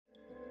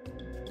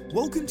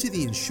Welcome to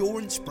the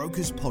Insurance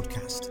Brokers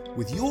Podcast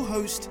with your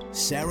host,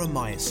 Sarah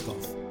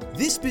Myerscough.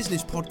 This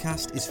business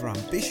podcast is for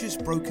ambitious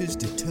brokers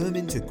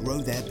determined to grow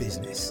their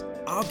business.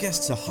 Our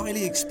guests are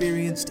highly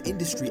experienced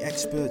industry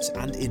experts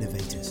and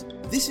innovators.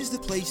 This is the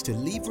place to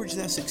leverage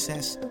their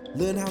success,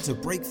 learn how to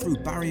break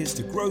through barriers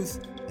to growth,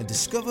 and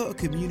discover a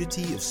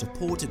community of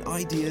support and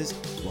ideas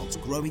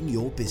whilst growing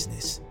your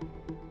business.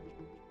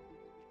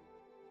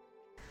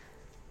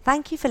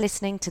 Thank you for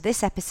listening to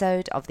this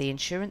episode of the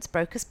Insurance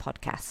Brokers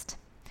Podcast.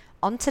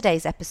 On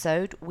today's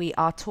episode, we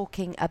are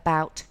talking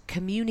about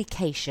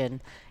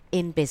communication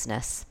in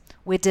business.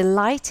 We're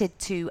delighted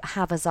to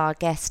have as our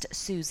guest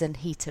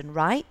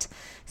Susan-Heaton-Wright.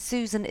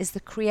 Susan is the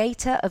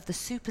creator of the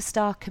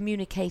Superstar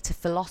Communicator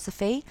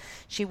philosophy.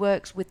 She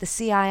works with the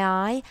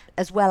CII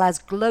as well as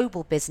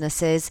global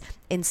businesses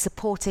in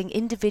supporting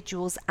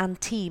individuals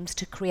and teams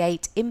to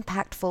create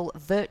impactful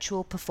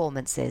virtual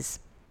performances.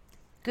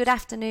 Good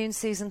afternoon,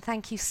 Susan.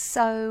 Thank you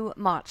so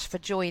much for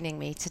joining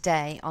me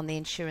today on the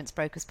Insurance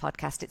Brokers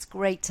Podcast. It's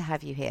great to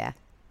have you here.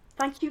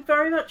 Thank you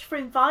very much for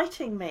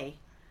inviting me.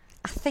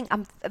 I think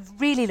I'm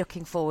really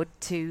looking forward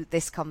to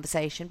this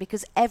conversation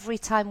because every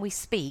time we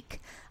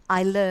speak,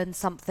 I learn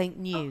something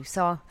new.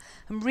 So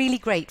I'm really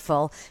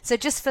grateful. So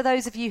just for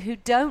those of you who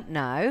don't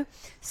know,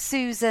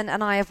 Susan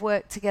and I have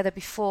worked together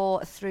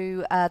before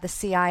through the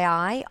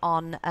CII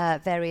on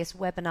various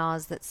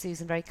webinars that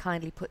Susan very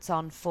kindly puts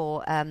on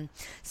for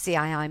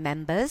CII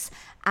members.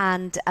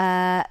 And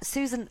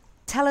Susan,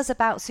 tell us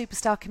about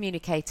Superstar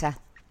Communicator.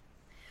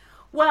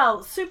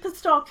 Well,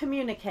 Superstar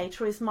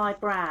Communicator is my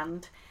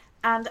brand.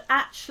 And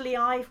actually,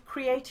 I've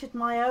created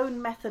my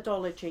own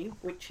methodology,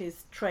 which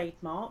is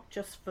trademark,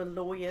 just for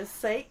lawyers'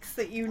 sakes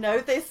that you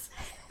know this.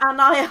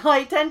 And I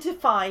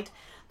identified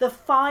the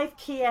 5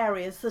 key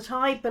areas that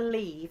I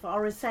believe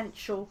are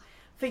essential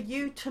for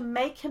you to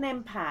make an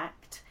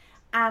impact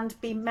and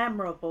be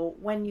memorable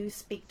when you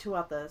speak to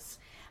others.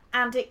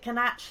 And it can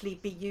actually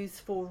be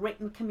used for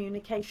written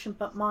communication,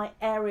 but my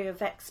area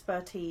of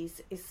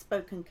expertise is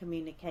spoken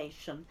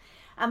communication.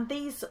 And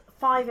these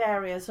 5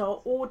 areas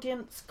are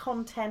audience,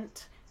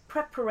 content,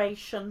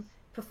 preparation,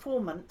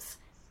 performance,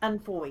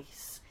 and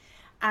voice.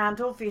 And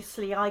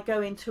obviously I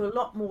go into a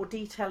lot more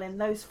detail in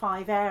those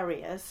 5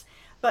 areas.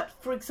 But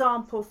for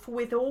example,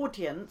 with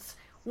audience,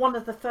 one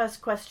of the first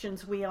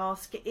questions we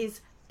ask is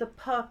the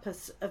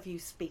purpose of you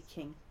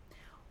speaking.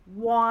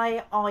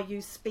 Why are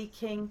you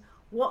speaking?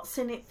 What's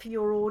in it for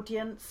your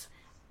audience?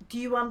 Do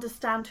you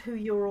understand who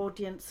your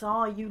audience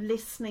are? Are you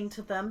listening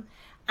to them?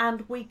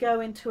 And we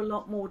go into a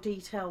lot more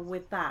detail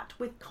with that.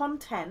 With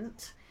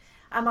content,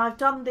 and I've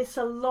done this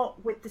a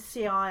lot with the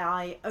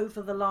CII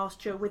over the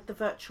last year with the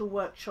virtual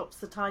workshops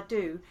that I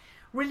do,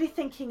 really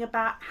thinking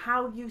about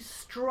how you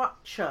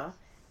structure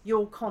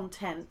your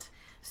content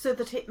so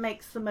that it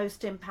makes the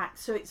most impact,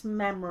 so it's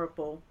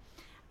memorable.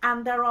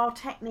 And there are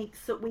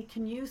techniques that we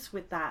can use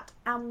with that.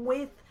 And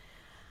with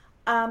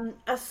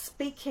us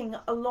speaking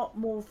a lot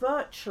more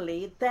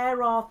virtually,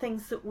 there are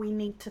things that we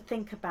need to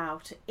think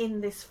about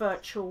in this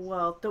virtual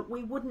world that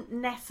we wouldn't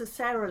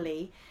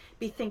necessarily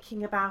be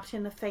thinking about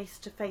in a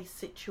face-to-face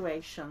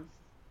situation.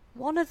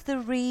 One of the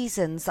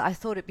reasons that I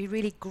thought it'd be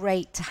really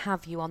great to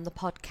have you on the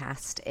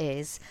podcast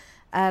is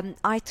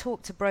I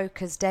talk to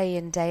brokers day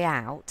in, day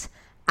out,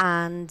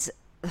 and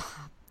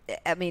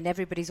I mean,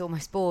 everybody's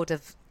almost bored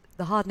of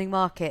the hardening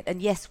market,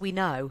 and yes, we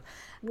know,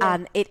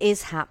 and it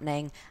is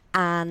happening,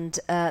 and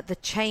the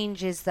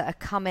changes that are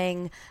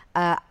coming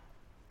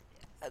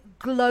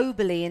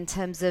globally in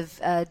terms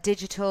of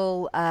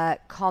digital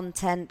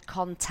content,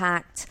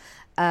 contact,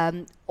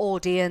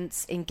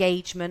 audience,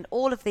 engagement,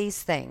 all of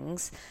these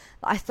things.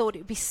 I thought it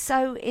would be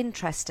so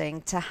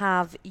interesting to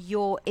have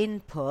your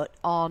input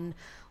on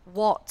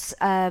what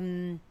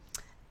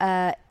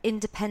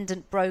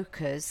independent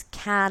brokers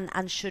can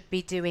and should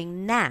be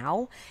doing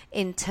now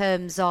in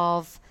terms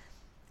of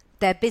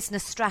their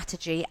business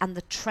strategy and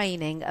the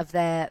training of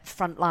their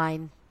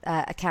frontline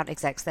account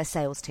execs, their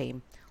sales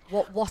team.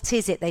 What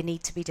is it they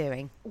need to be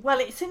doing? Well,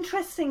 it's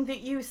interesting that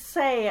you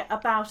say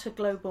about a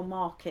global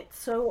market.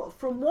 So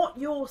from what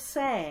you're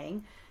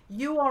saying,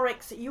 you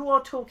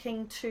are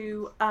talking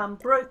to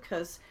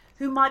brokers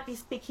who might be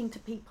speaking to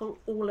people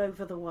all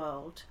over the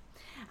world.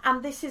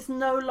 And this is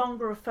no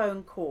longer a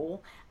phone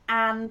call.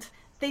 And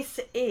this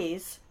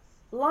is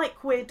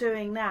like we're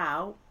doing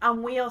now,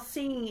 and we are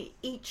seeing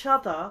each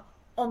other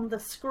on the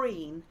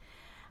screen.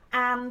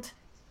 And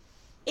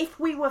if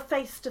we were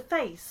face to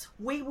face,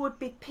 we would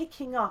be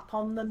picking up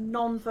on the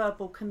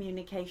non-verbal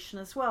communication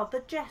as well,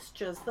 the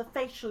gestures, the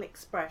facial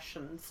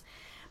expressions.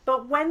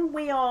 But when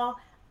we are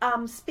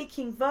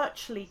speaking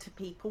virtually to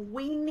people,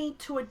 we need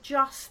to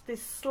adjust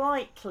this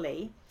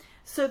slightly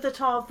so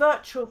that our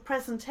virtual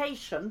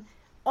presentation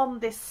on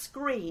this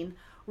screen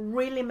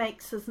really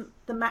makes us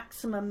the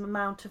maximum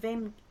amount of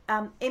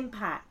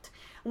impact.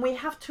 And we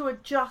have to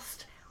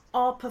adjust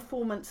our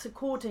performance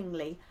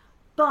accordingly,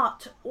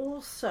 but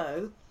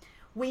also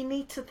we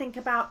need to think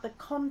about the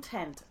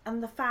content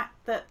and the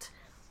fact that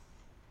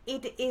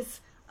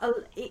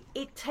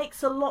it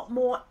takes a lot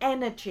more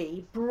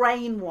energy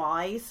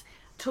brain-wise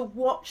to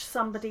watch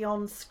somebody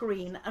on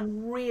screen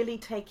and really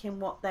take in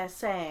what they're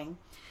saying.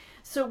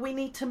 So we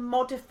need to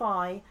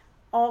modify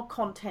our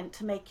content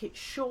to make it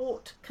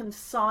short,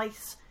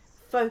 concise,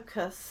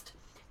 focused,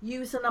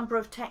 use a number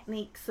of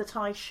techniques that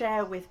I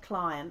share with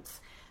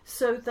clients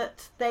so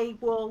that they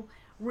will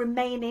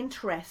remain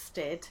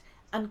interested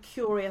and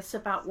curious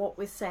about what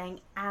we're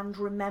saying and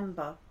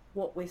remember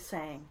what we're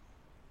saying.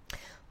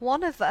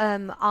 One of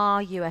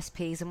our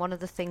USPs and one of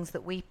the things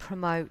that we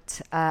promote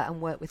and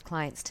work with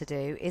clients to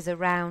do is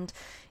around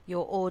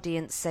your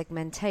audience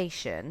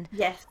segmentation.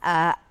 Yes.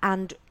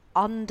 And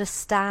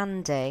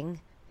understanding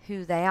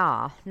who they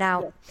are.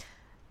 Now, Yes.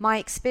 My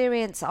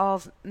experience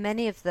of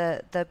many of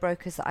the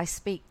brokers that I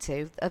speak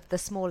to, of the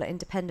smaller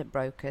independent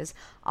brokers,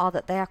 are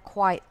that they are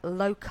quite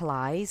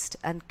localized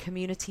and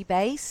community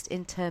based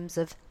in terms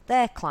of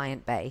their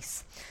client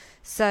base.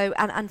 So,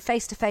 and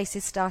face-to-face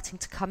is starting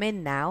to come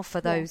in now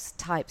for those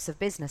types of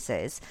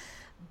businesses.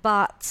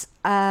 But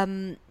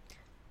the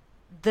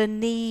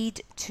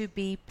need to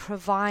be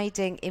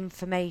providing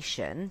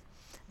information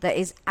that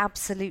is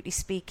absolutely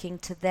speaking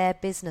to their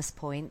business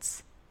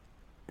points,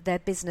 their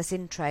business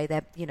in tray,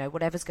 their,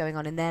 whatever's going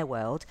on in their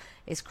world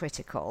is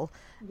critical.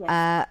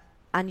 Yes.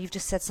 And you've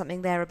just said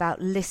something there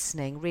about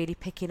listening, really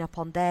picking up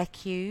on their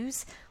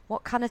cues.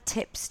 What kind of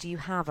tips do you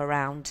have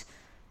around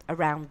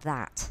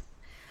that?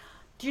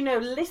 Do you know,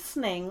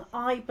 listening,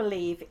 I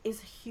believe,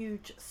 is a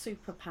huge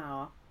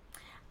superpower.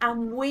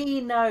 And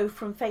we know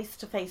from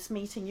face-to-face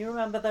meeting, you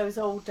remember those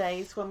old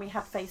days when we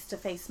had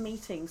face-to-face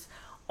meetings,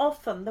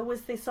 often there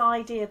was this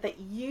idea that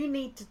you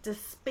needed to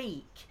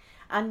speak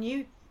and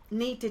you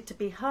needed to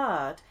be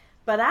heard.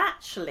 But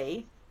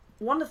actually,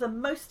 one of the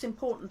most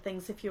important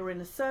things if you're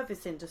in a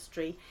service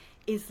industry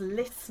is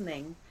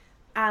listening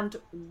and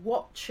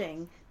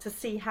watching to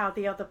see how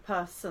the other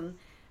person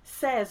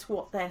says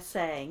what they're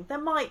saying. There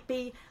might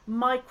be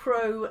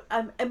micro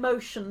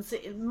emotions,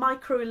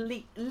 micro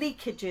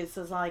leakages,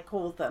 as I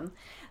call them,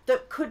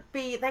 that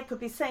they could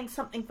be saying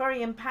something very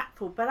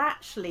impactful, but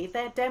actually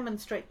they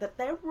demonstrate that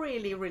they're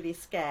really, really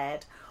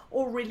scared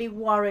or really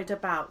worried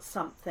about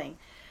something.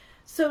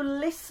 So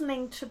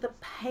listening to the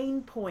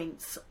pain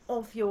points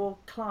of your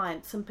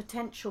clients and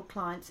potential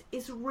clients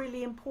is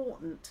really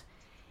important.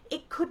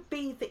 It could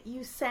be that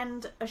you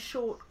send a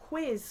short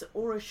quiz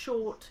or a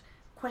short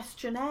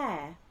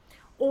questionnaire,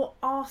 or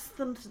ask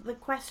them the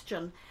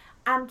question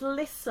and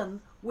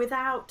listen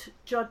without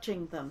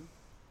judging them,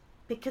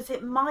 because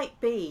it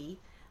might be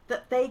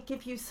that they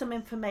give you some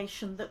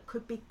information that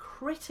could be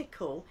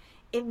critical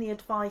in the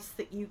advice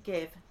that you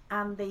give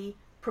and the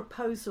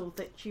proposal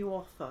that you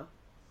offer.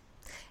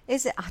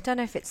 Is it? I don't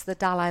know if it's the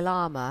Dalai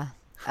Lama,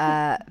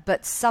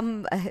 but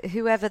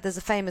whoever, there's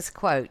a famous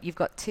quote, you've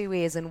got 2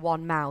 ears and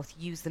 1 mouth,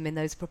 use them in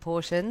those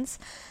proportions.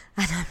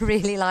 And I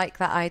really like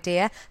that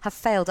idea. Have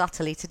failed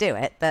utterly to do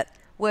it, but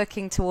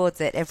working towards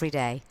it every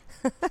day.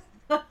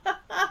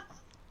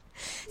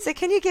 So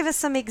can you give us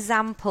some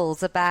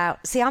examples about,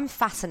 I'm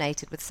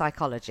fascinated with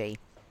psychology.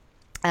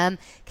 Can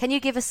you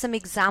give us some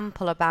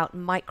example about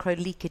micro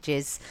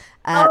leakages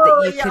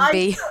that you can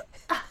be...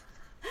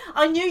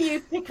 I knew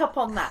you'd pick up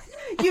on that.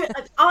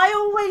 I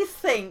always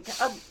think,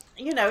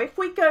 if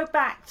we go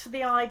back to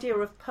the idea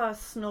of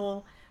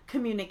personal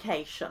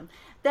communication,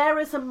 there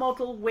is a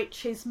model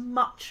which is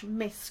much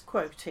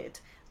misquoted,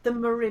 the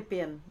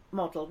Meridian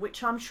model,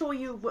 which I'm sure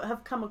you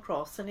have come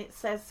across, and it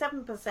says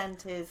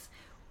 7% is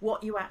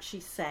what you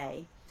actually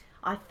say.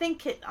 I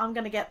think I'm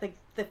going to get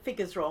the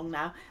figures wrong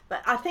now,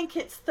 but I think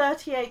it's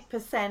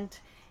 38%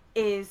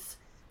 is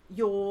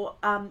your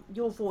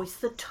voice,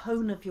 the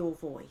tone of your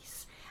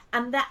voice.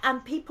 And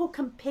people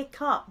can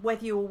pick up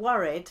whether you're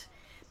worried,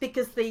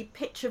 because the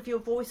pitch of your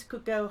voice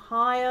could go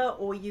higher,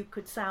 or you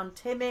could sound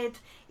timid,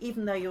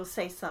 even though you're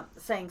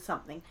saying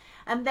something.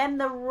 And then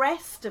the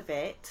rest of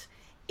it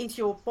is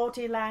your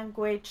body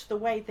language, the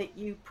way that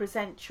you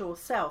present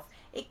yourself.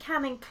 It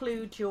can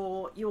include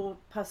your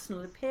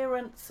personal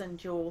appearance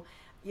and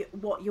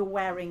what you're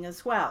wearing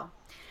as well.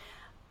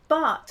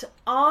 But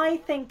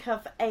I think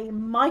of a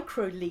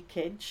micro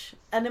leakage,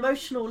 an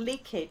emotional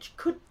leakage,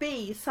 could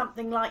be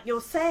something like you're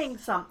saying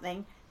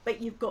something,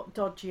 but you've got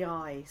dodgy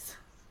eyes.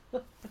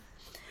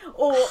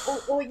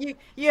 or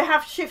you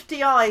have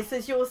shifty eyes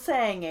as you're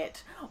saying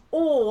it.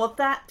 Or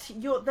that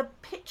the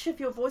pitch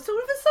of your voice, all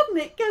of a sudden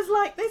it goes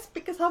like this,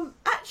 because I'm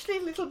actually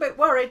a little bit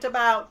worried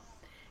about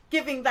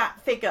giving that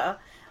figure.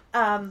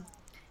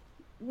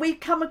 We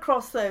come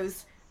across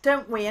those,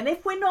 don't we? And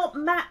if we're not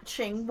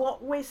matching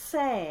what we're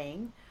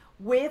saying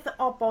with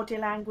our body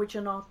language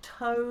and our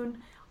tone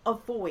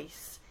of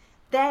voice,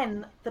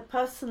 then the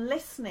person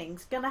listening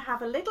is going to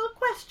have a little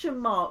question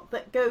mark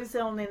that goes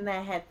on in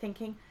their head,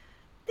 thinking,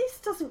 this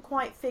doesn't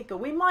quite figure.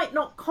 We might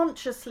not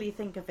consciously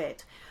think of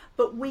it,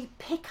 but we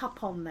pick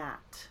up on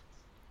that.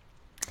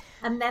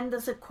 And then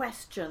there's a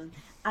question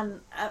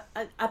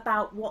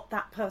about what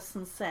that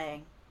person's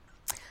saying.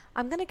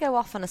 I'm going to go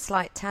off on a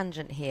slight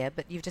tangent here,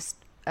 but you've just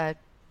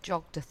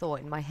jogged a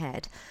thought in my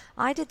head.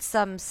 I did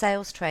some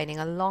sales training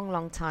a long,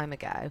 long time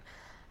ago,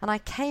 and I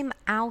came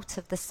out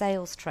of the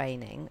sales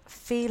training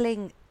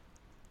feeling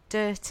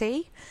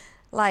dirty.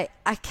 Like,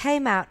 I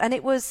came out and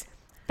it was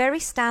very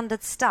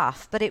standard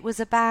stuff, but it was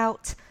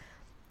about,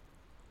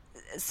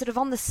 sort of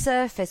on the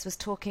surface, was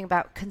talking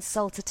about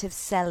consultative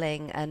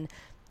selling and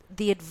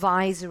the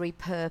advisory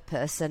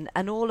purpose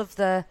and all of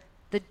the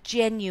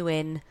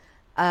genuine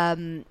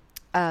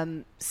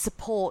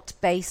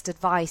support-based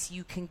advice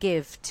you can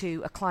give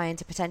to a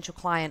client, a potential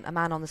client, a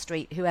man on the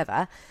street,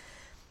 whoever.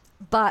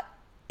 But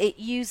it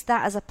used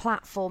that as a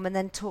platform and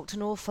then talked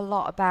an awful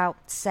lot about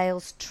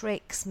sales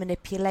tricks,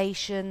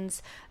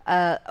 manipulations,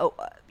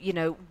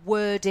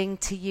 wording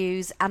to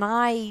use. And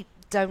I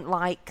don't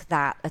like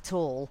that at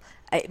all.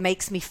 It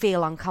makes me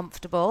feel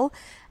uncomfortable.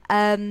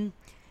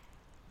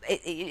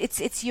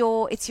 It's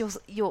your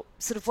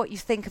sort of what you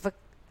think of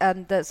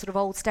the sort of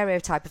old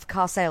stereotype of a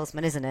car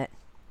salesman, isn't it?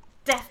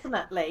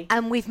 Definitely.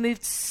 And we've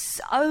moved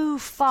so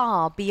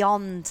far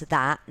beyond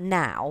that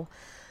now.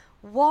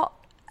 What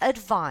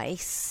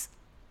advice?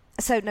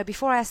 So no,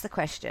 before I ask the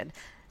question,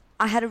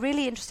 I had a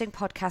really interesting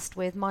podcast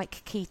with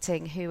Mike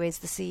Keating, who is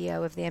the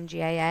CEO of the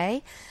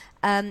MGAA.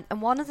 And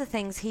one of the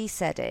things he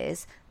said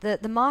is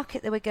that the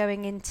market that we're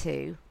going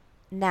into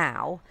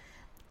now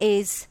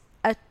is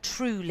a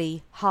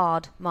truly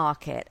hard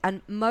market.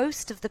 And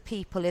most of the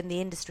people in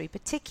the industry,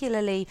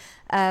 particularly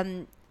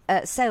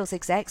sales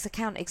execs,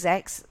 account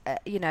execs,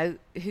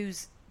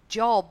 whose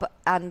job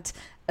and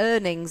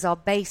earnings are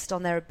based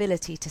on their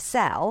ability to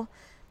sell,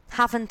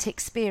 haven't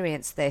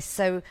experienced this.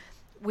 So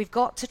we've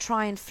got to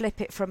try and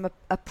flip it from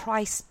a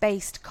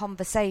price-based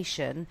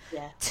conversation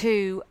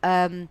to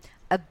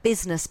a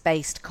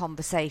business-based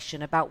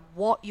conversation about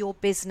what your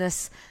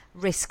business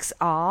risks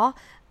are,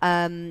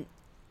 but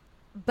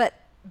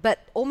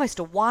almost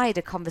a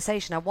wider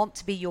conversation. I want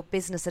to be your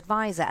business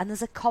advisor, and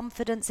there's a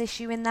confidence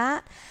issue in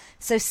that.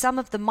 So some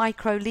of the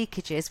micro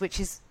leakages, which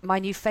is my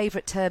new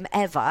favorite term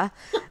ever,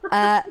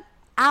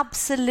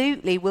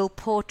 absolutely will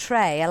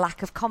portray a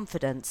lack of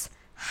confidence.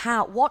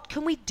 What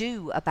can we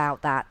do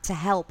about that to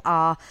help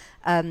our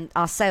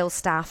sales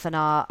staff and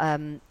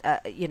our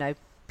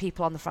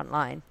people on the front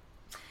line?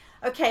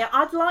 Okay,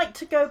 I'd like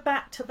to go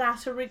back to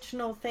that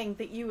original thing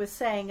that you were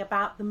saying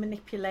about the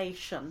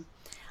manipulation.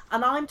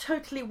 And I'm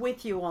totally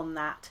with you on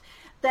that.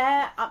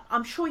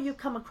 I'm sure you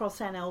come across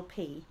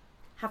NLP,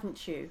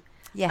 haven't you?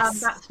 Yes.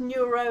 That's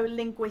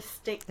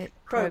neuro-linguistic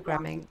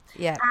programming.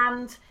 Yeah.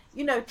 And,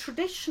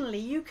 traditionally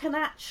you can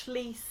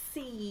actually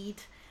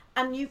seed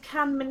and you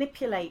can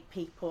manipulate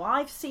people.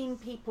 I've seen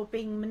people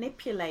being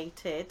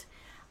manipulated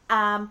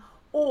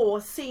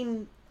or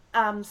seen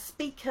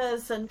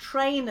speakers and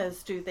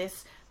trainers do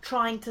this,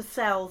 trying to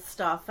sell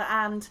stuff.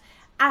 And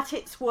at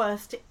its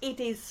worst, it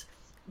is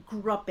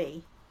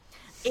grubby.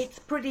 It's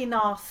pretty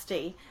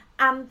nasty,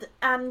 and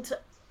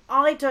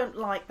I don't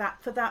like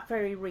that for that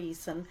very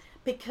reason,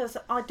 because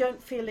I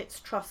don't feel it's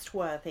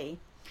trustworthy.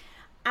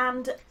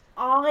 And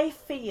I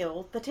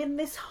feel that in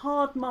this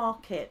hard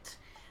market,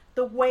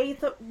 the way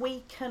that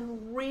we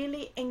can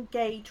really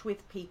engage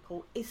with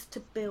people is to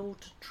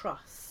build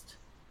trust.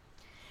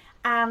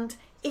 And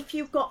if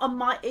you've got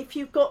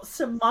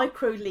some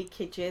micro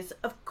leakages,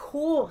 of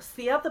course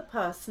the other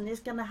person is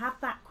going to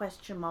have that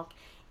question mark.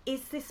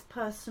 Is this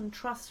person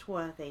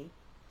trustworthy?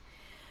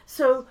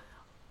 So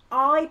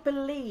I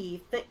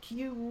believe that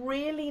you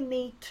really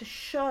need to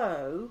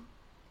show,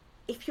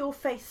 if you're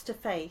face to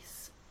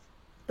face,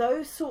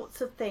 those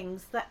sorts of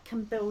things that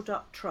can build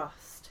up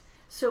trust.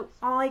 So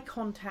eye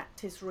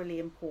contact is really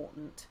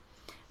important.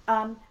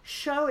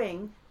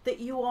 Showing that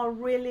you are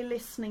really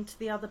listening to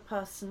the other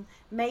person,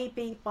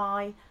 maybe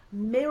by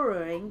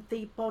mirroring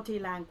the body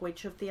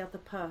language of the other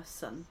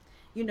person,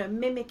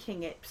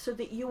 mimicking it, so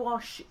that you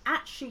are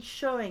actually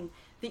showing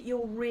that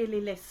you're really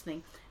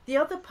listening. The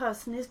other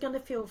person is going to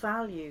feel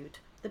valued.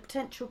 The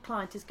potential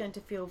client is going to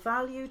feel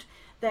valued.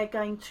 They're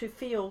going to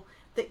feel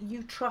that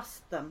you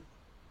trust them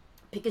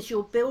because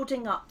you're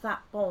building up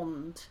that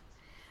bond.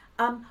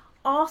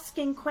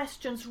 Asking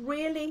questions,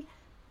 really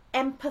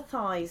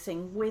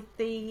empathizing with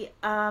the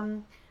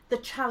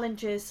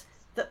challenges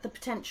that the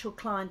potential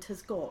client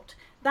has got.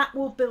 That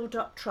will build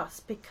up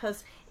trust,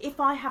 because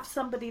if I have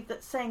somebody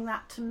that's saying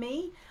that to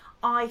me,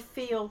 I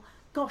feel,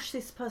 gosh,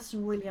 this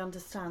person really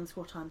understands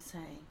what I'm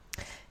saying.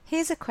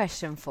 Here's a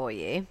question for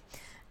you.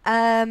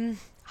 100%.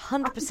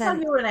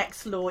 You're an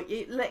ex-lawyer,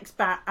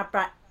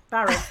 ex-barrister.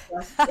 I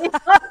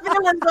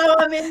feel as though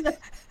I'm in the...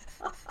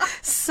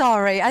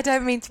 Sorry, I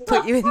don't mean to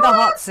put you in the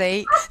hot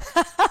seat.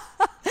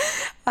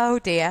 Oh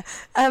dear.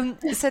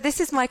 So this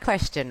is my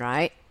question,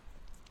 right?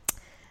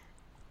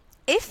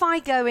 If I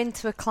go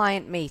into a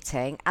client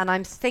meeting and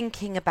I'm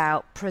thinking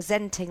about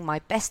presenting my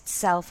best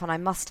self, and I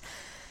must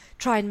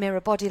try and mirror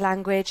body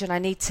language, and I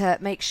need to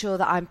make sure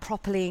that I'm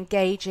properly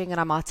engaging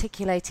and I'm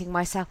articulating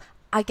myself,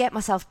 I get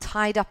myself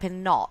tied up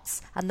in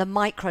knots, and the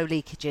micro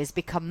leakages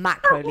become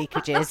macro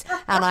leakages,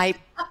 and I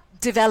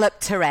develop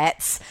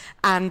Tourette's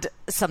and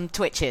some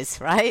twitches,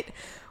 right?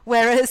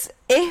 Whereas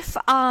if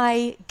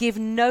I give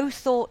no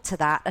thought to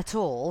that at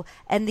all,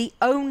 and the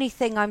only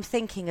thing I'm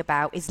thinking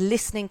about is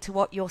listening to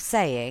what you're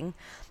saying,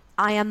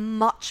 I am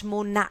much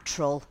more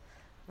natural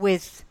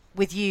with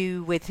with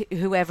you, with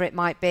whoever it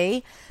might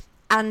be.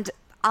 And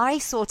I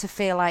sort of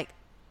feel like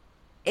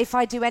if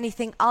I do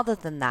anything other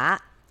than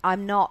that,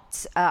 I'm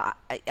not,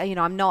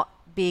 I'm not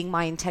being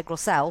my integral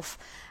self.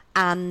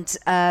 And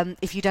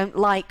if you don't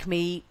like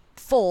me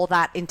for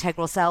that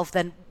integral self,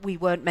 then we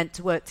weren't meant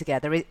to work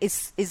together,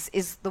 is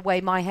the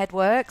way my head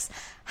works.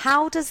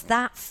 How does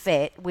that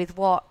fit with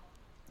what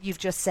you've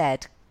just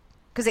said?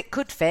 Because it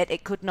could fit,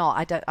 it could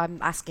not. I'm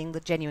asking the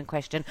genuine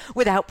question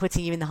without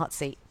putting you in the hot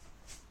seat.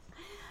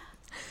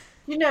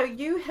 You know,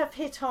 you have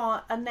hit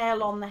a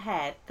nail on the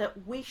head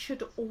that we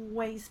should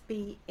always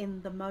be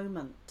in the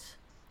moment.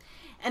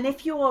 And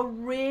if you are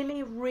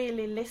really,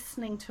 really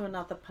listening to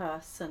another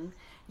person,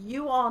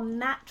 you are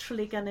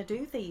naturally going to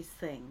do these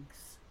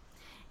things.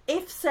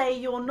 If, say,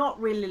 you're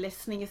not really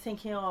listening, you're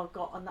thinking, oh,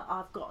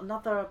 I've got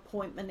another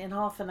appointment in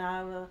half an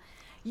hour,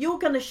 you're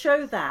going to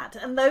show that.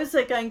 And those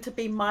are going to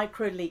be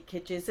micro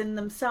leakages in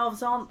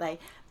themselves, aren't they?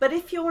 But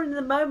if you're in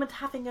the moment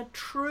having a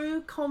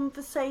true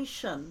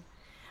conversation,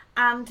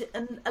 and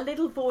a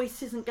little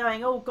voice isn't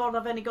going, oh God,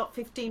 I've only got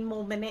 15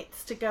 more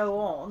minutes to go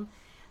on,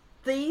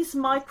 these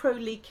micro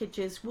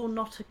leakages will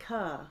not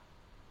occur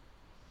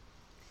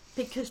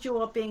because you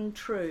are being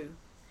true.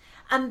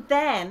 And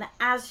then,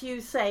 as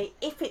you say,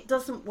 if it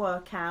doesn't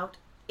work out,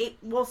 it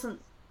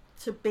wasn't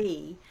to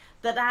be,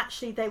 that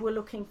actually they were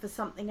looking for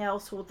something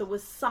else, or there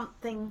was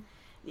something,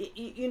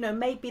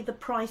 maybe the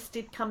price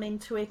did come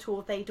into it,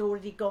 or they'd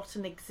already got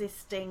an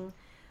existing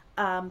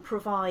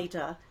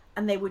provider,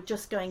 and they were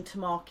just going to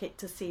market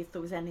to see if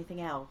there was anything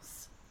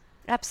else.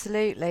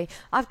 Absolutely.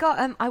 I've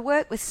got I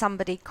work with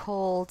somebody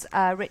called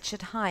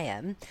Richard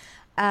Hyam,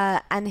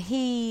 and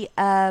he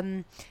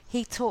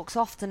talks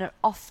often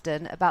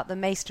about the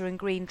Meister and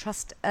Green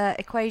trust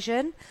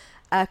equation,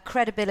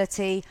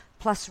 credibility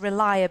plus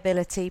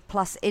reliability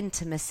plus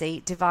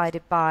intimacy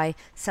divided by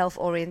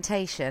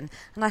self-orientation.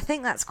 And I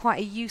think that's quite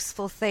a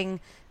useful thing.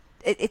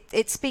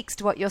 It speaks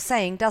to what you're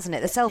saying, doesn't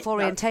it? The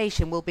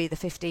self-orientation will be the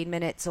 15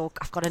 minutes, or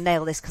I've got to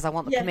nail this because I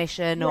want the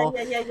commission,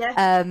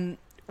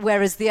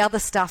 whereas the other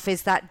stuff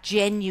is that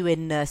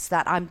genuineness,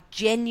 that I'm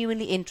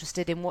genuinely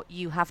interested in what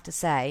you have to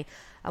say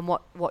and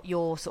what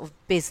your sort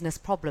of business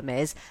problem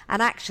is.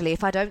 And actually,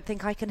 if I don't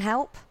think I can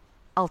help,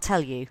 I'll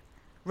tell you,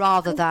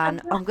 rather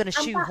than I'm going to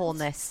shoehorn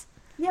this.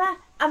 Yeah,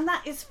 and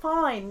that is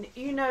fine.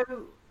 You know,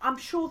 I'm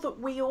sure that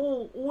we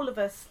all of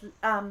us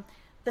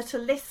that are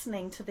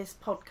listening to this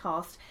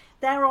podcast,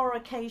 there are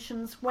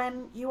occasions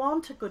when you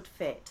aren't a good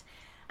fit.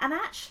 And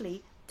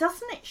actually,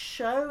 doesn't it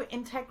show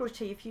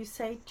integrity if you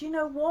say, do you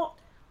know what?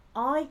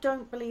 I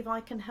don't believe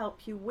I can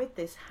help you with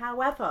this.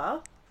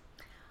 However,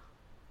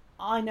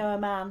 I know a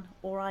man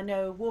or I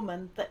know a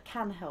woman that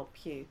can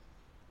help you.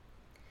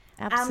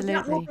 Absolutely.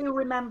 And that will be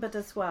remembered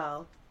as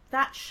well.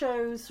 That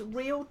shows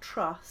real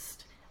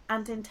trust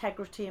and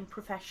integrity and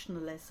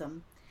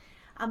professionalism.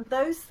 And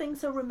those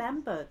things are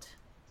remembered.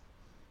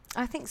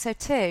 I think so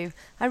too.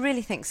 I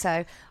really think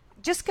so.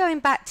 Just going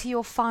back to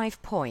your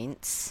 5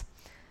 points.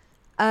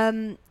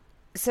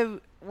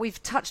 So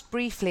we've touched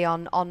briefly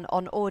on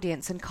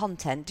audience and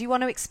content. Do you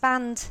want to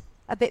expand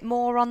a bit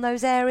more on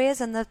those areas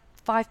and the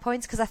 5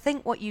 points? Because I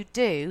think what you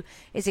do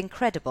is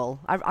incredible.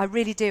 I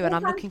really do. And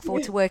I'm looking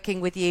forward to working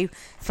with you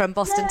from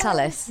Boston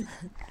Tullis.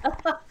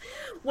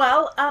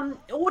 Well,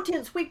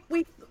 audience,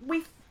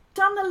 we've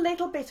done a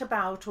little bit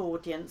about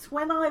audience.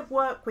 When I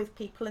work with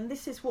people, and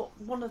this is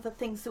one of the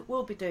things that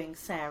we'll be doing,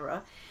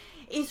 Sarah,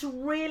 is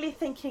really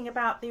thinking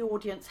about the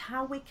audience,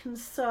 how we can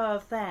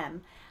serve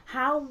them,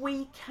 how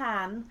we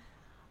can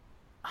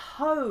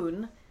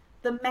hone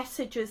the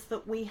messages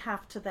that we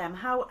have to them,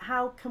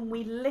 how can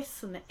we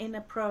listen in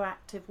a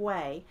proactive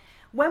way.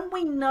 When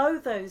we know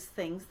those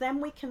things, then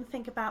we can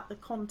think about the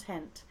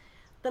content,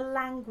 the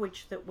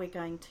language that we're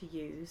going to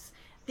use,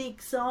 the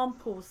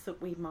examples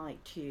that we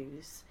might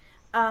use,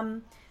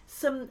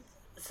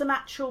 some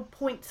actual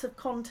points of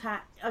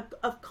contact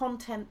of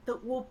content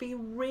that will be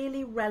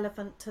really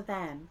relevant to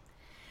them.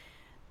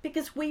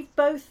 Because we've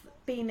both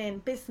been in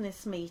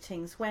business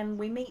meetings when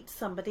we meet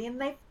somebody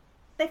and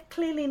they've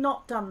clearly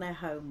not done their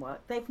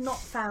homework, they've not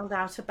found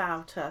out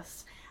about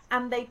us,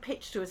 and they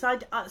pitch to us. I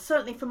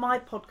certainly for my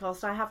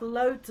podcast, I have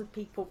loads of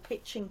people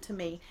pitching to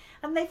me,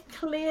 and they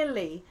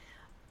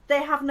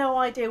have no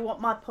idea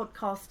what my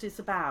podcast is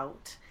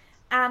about.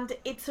 And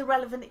it's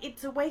irrelevant.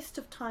 It's a waste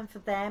of time for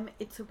them.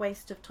 It's a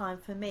waste of time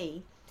for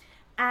me.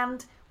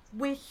 And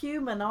we're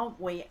human, aren't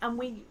we? And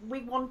we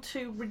want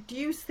to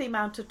reduce the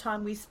amount of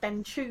time we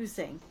spend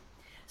choosing.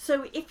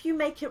 So if you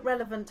make it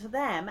relevant to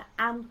them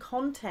and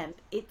content,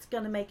 it's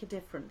going to make a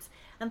difference.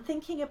 And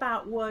thinking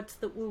about words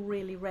that will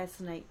really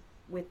resonate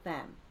with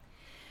them.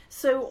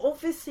 So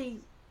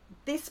obviously,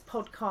 this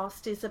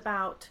podcast is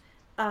about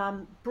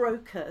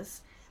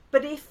brokers.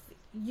 But if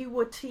you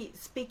were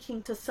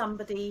speaking to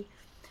somebody,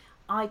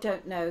 I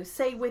don't know,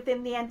 say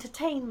within the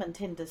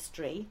entertainment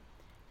industry,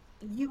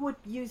 you would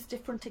use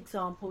different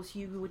examples,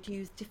 you would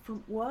use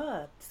different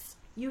words,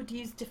 you would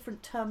use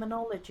different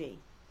terminology.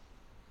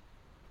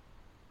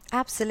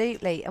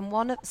 Absolutely.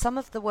 And some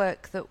of the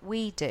work that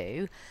we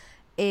do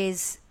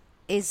is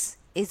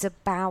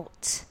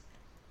about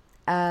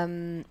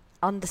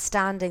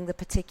understanding the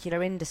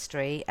particular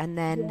industry and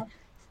then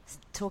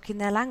talking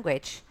their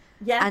language.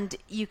 Yeah. And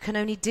you can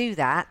only do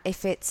that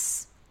if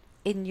it's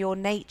in your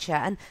nature.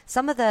 And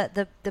some of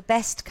the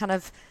best kind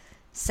of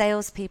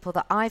salespeople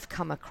that I've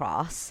come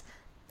across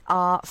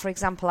are, for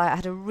example, I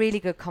had a really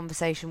good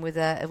conversation with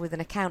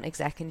an account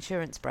exec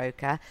insurance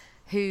broker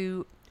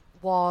who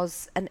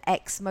was an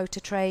ex-motor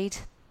trade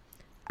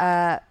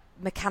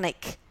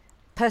mechanic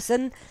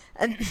person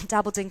and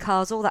dabbled in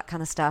cars, all that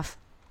kind of stuff.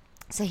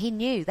 So he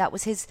knew that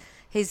was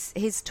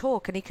his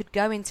talk, and he could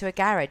go into a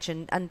garage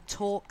and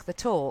talk the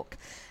talk.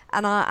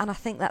 And I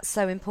think that's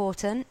so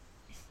important.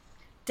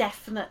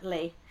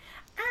 Definitely.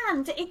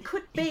 And it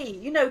could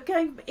be,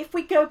 if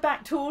we go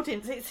back to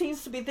audience, it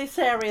seems to be this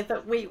area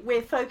that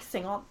we're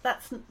focusing on.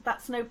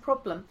 That's no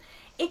problem.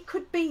 It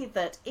could be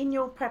that in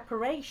your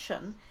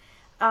preparation,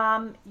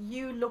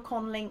 you look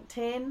on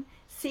LinkedIn,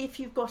 see if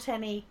you've got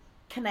any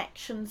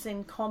connections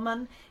in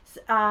common,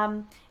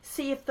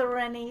 see if there are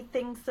any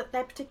things that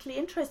they're particularly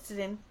interested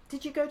in.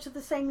 Did you go to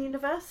the same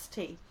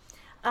university?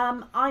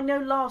 I know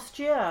last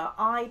year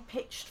I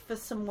pitched for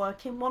some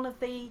work in one of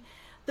the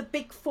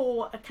big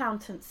four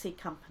accountancy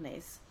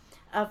companies,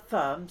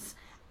 firms,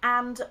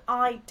 and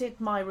I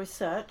did my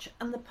research,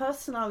 and the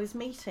person I was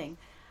meeting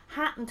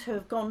happened to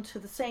have gone to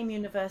the same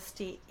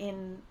university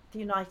in the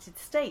United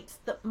States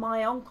that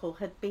my uncle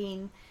had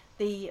been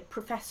the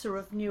professor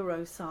of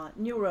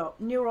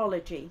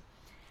neurology.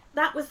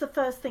 That was the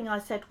first thing I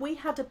said. We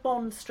had a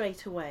bond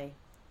straight away.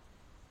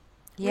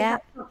 Yeah. We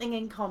had something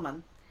in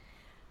common.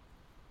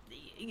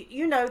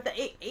 That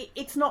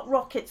it's not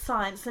rocket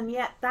science, and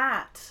yet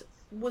that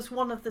was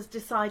one of the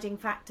deciding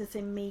factors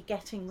in me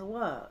getting the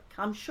work,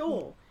 I'm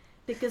sure,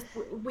 because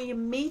we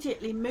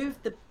immediately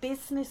moved the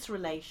business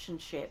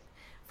relationship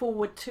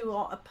forward to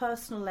a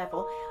personal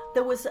level.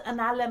 There was an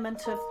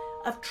element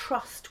of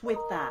trust with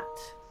that.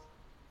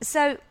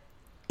 So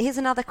here's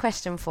another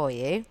question for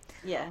you.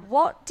 Yeah.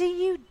 What do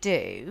you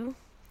do,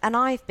 and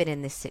I've been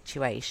in this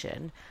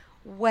situation,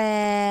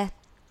 where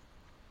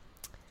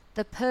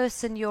the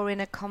person you're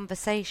in a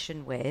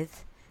conversation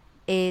with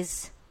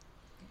is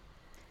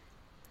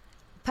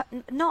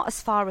not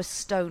as far as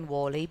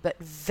stonewally, but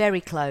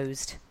very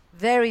closed,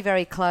 very,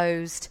 very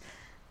closed.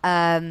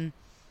 I've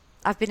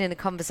been in a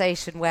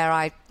conversation where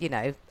I'm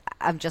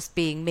just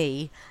being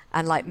me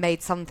and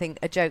made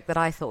a joke that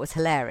I thought was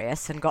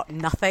hilarious and got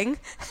nothing,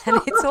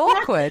 and it's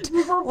awkward.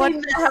 We've all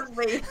been there, haven't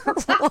we?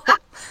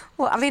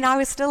 Well, I mean, I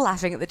was still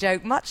laughing at the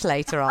joke much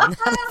later on,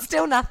 and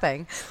still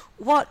nothing.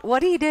 What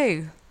do you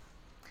do?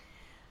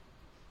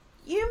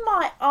 You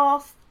might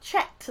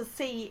check to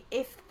see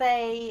if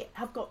they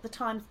have got the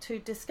time to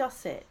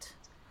discuss it.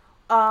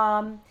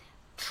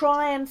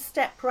 Try and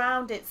step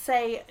around it.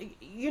 Say,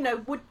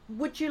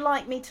 would you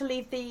like me to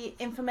leave the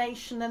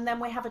information and then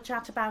we have a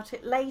chat about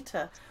it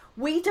later?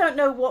 We don't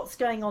know what's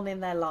going on in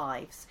their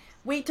lives.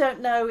 We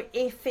don't know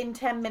if in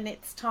 10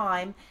 minutes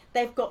time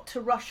they've got to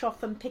rush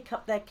off and pick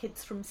up their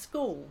kids from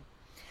school,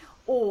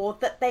 or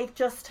that they've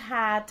just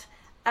had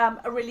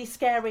a really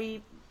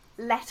scary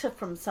letter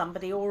from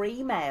somebody or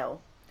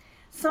email.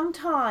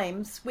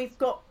 Sometimes we've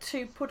got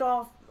to put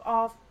our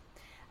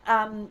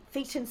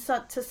feet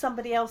into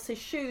somebody else's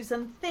shoes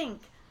and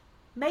think,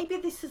 maybe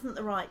this isn't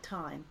the right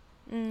time.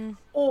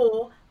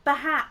 Or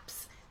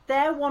perhaps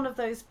they're one of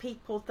those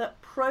people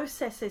that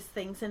processes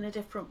things in a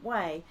different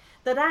way,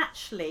 that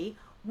actually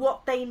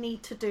what they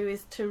need to do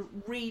is to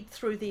read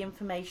through the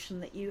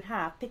information that you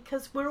have,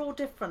 because we're all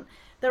different.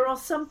 There are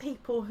some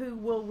people who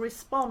will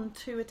respond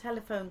to a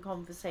telephone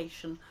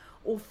conversation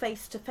or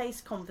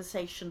face-to-face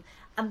conversation,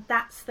 and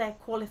that's their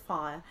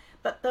qualifier.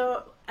 But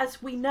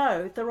as we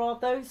know, there are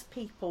those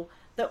people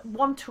that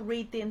want to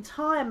read the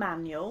entire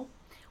manual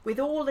with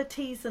all the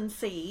T's and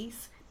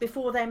C's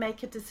before they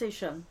make a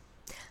decision.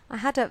 I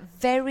had a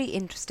very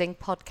interesting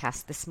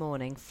podcast this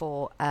morning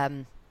for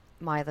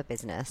my other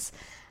business,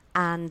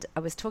 and I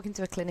was talking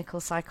to a clinical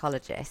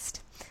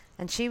psychologist,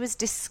 and she was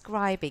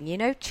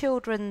describing,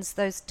 children's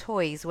those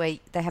toys where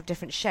they have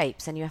different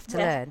shapes and you have to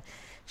learn.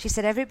 She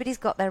said everybody's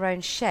got their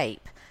own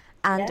shape,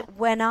 and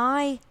when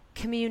I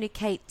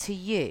communicate to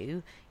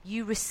you,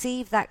 you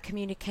receive that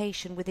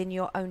communication within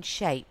your own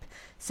shape.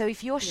 So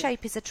if your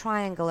shape is a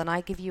triangle and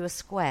I give you a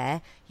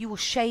square, you will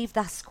shave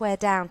that square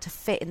down to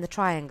fit in the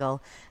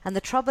triangle. And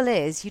the trouble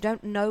is, you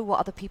don't know what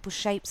other people's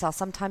shapes are.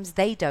 Sometimes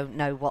they don't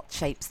know what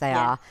shapes they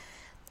are.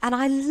 And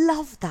I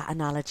loved that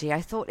analogy.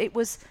 I thought it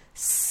was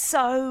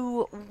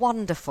so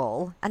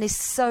wonderful and is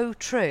so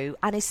true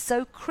and is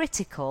so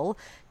critical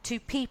to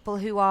people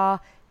who are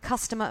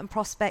customer and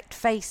prospect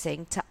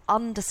facing to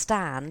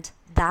understand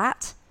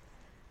that.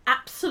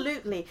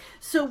 Absolutely.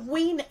 So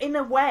we, in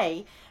a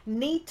way,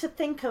 need to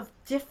think of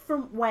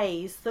different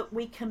ways that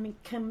we can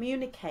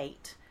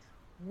communicate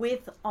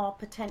with our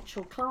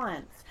potential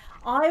clients.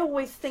 I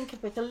always think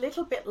of it a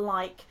little bit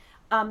like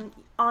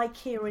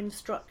IKEA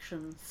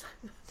instructions.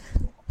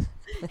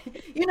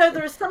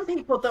 There are some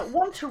people that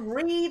want to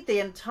read the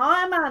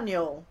entire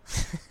manual.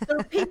 There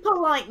are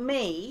people like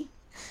me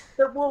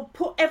that will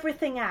put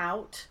everything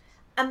out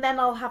and then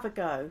I'll have a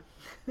go.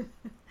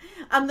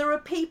 And there are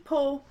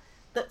people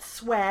that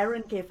swear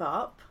and give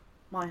up.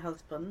 My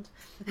husband.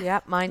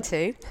 Yeah, mine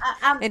too.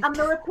 And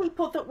there are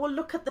people that will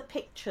look at the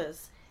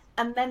pictures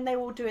and then they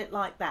will do it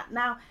like that.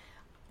 Now,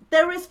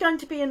 there is going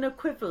to be an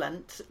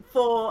equivalent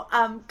for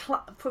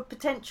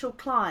potential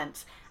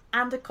clients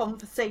and a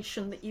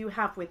conversation that you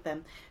have with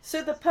them.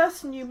 So the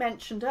person you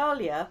mentioned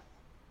earlier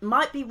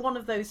might be one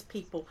of those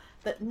people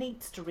that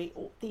needs to read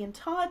the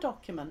entire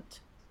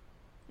document.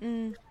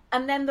 And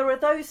then there are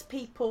those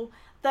people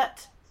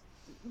that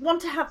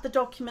want to have the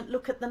document,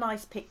 look at the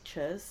nice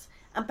pictures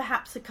and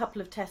perhaps a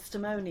couple of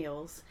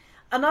testimonials,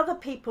 and other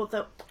people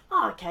that,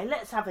 okay,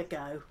 let's have a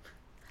go.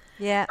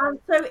 Yeah. And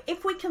so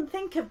if we can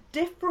think of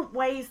different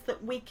ways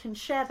that we can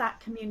share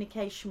that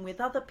communication with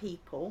other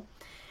people,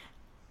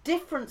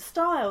 different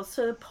styles.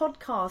 So the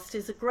podcast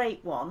is a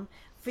great one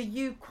for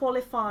you,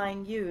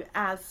 qualifying you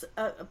as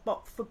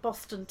for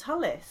Boston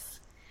Tullis.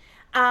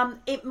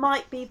 It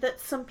might be that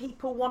some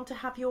people want to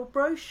have your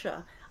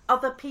brochure.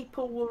 Other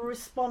people will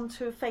respond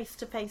to a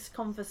face-to-face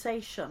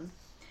conversation.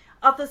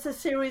 Others a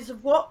series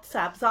of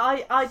WhatsApps.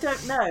 I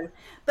don't know.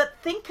 But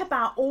think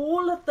about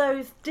all of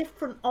those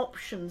different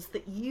options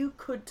that you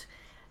could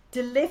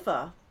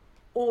deliver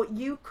or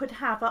you could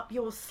have up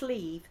your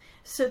sleeve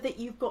so that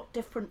you've got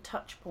different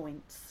touch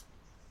points.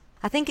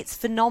 I think it's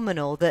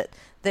phenomenal that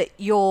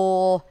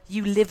you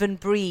live and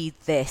breathe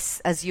this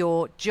as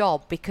your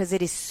job, because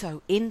it is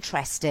so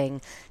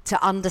interesting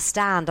to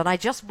understand, and I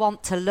just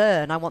want to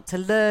learn. I want to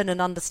learn and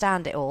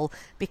understand it all,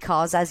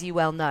 because as you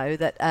well know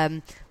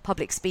that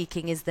public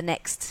speaking is the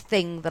next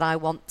thing that I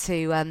want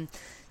to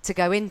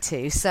go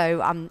into.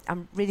 So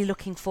I'm really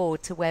looking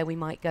forward to where we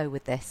might go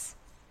with this.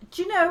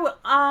 Do you know,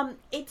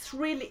 it's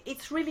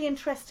really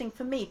interesting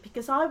for me,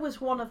 because I was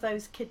one of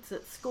those kids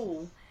at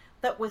school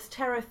that was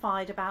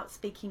terrified about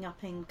speaking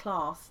up in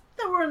class.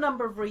 There were a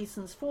number of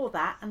reasons for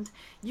that, and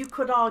you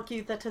could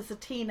argue that as a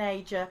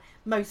teenager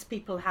most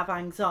people have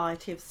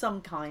anxiety of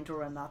some kind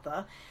or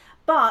another.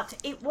 But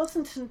it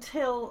wasn't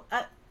until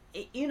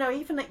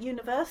even at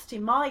university,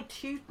 my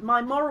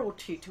moral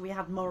tutor, we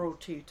had moral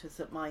tutors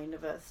at my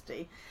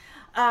university,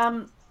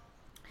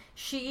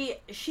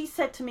 she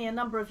said to me a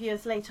number of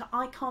years later,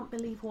 "I can't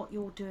believe what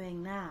you're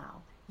doing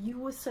now. You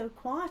were so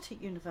quiet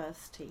at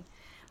university."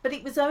 But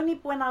it was only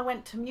when I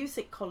went to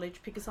music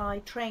college, because I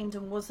trained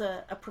and was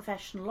a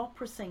professional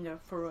opera singer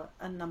for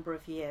a number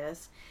of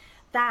years,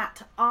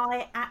 that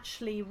I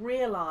actually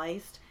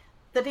realised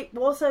that it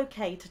was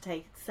okay to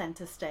take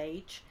centre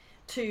stage,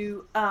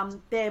 to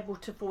be able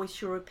to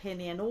voice your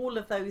opinion, all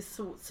of those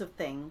sorts of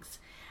things.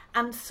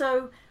 And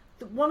so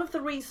one of the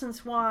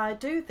reasons why I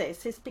do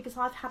this is because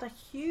I've had a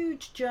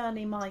huge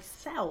journey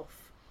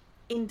myself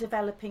in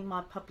developing my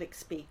public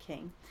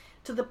speaking,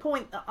 to the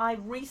point that I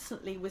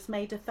recently was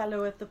made a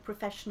fellow of the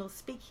Professional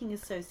Speaking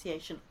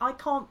Association. I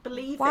can't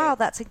believe it. Wow,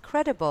 that's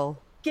incredible.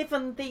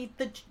 Given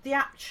the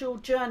actual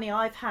journey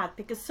I've had,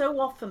 because so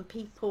often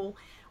people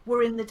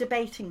were in the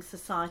debating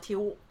society,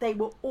 or they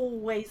were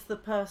always the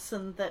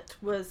person that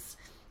was,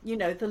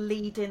 the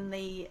lead in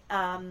the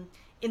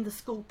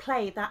school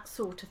play, that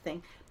sort of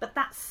thing. But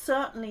that's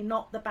certainly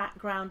not the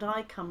background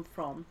I come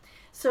from.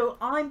 So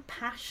I'm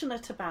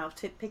passionate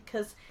about it,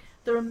 because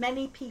there are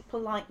many people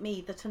like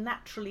me that are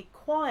naturally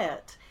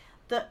quiet,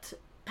 that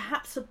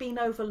perhaps have been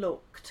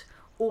overlooked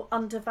or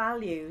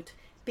undervalued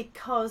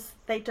because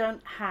they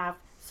don't have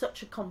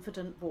such a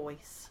confident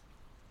voice.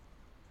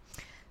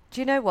 Do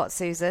you know what,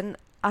 Susan?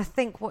 I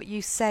think what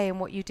you say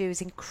and what you do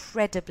is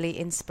incredibly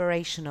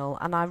inspirational,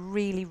 and I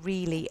really,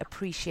 really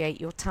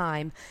appreciate your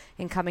time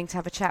in coming to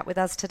have a chat with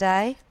us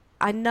today.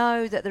 I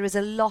know that there is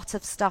a lot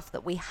of stuff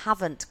that we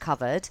haven't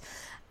covered,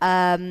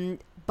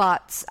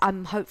 but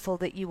I'm hopeful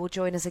that you will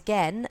join us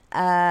again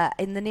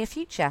in the near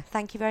future.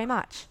 Thank you very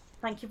much.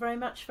 Thank you very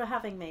much for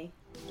having me.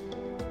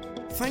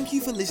 Thank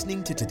you for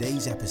listening to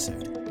today's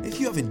episode. If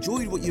you have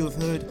enjoyed what you have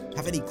heard,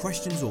 have any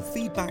questions or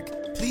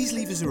feedback, please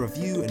leave us a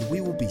review and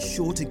we will be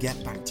sure to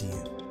get back to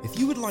you. If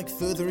you would like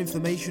further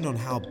information on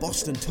how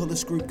Boston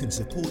Tullis Group can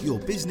support your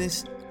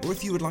business, or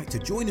if you would like to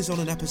join us on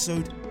an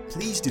episode,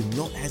 please do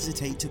not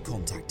hesitate to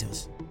contact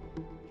us.